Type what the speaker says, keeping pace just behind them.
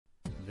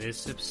This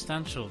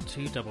substantial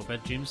 2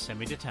 double-bedroom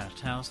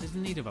semi-detached house is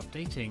in need of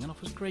updating and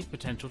offers great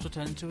potential to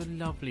turn into a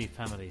lovely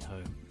family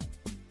home.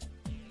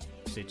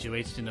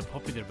 Situated in a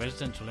popular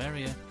residential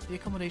area, the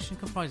accommodation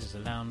comprises a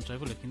lounge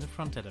overlooking the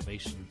front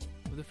elevation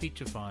with a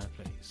feature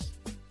fireplace,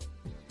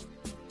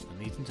 and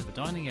leads into the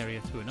dining area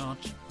through an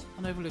arch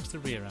and overlooks the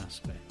rear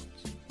aspect.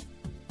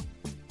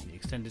 The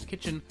extended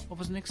kitchen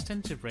offers an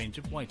extensive range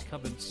of white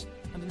cupboards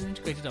and an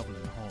integrated oven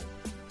and hob.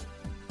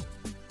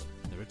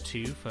 There are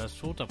 2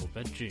 first-floor double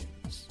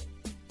bedrooms,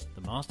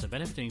 the master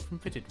benefiting from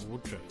fitted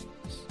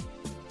wardrobes,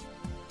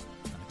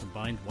 and a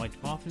combined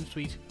white bathroom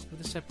suite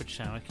with a separate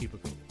shower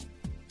cubicle.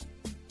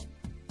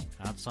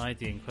 Outside,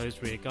 the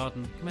enclosed rear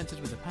garden commences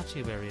with a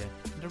patio area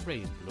and a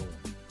raised lawn.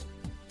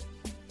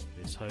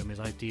 This home is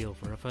ideal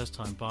for a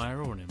first-time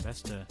buyer or an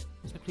investor,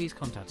 so please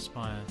contact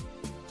Spire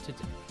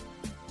today.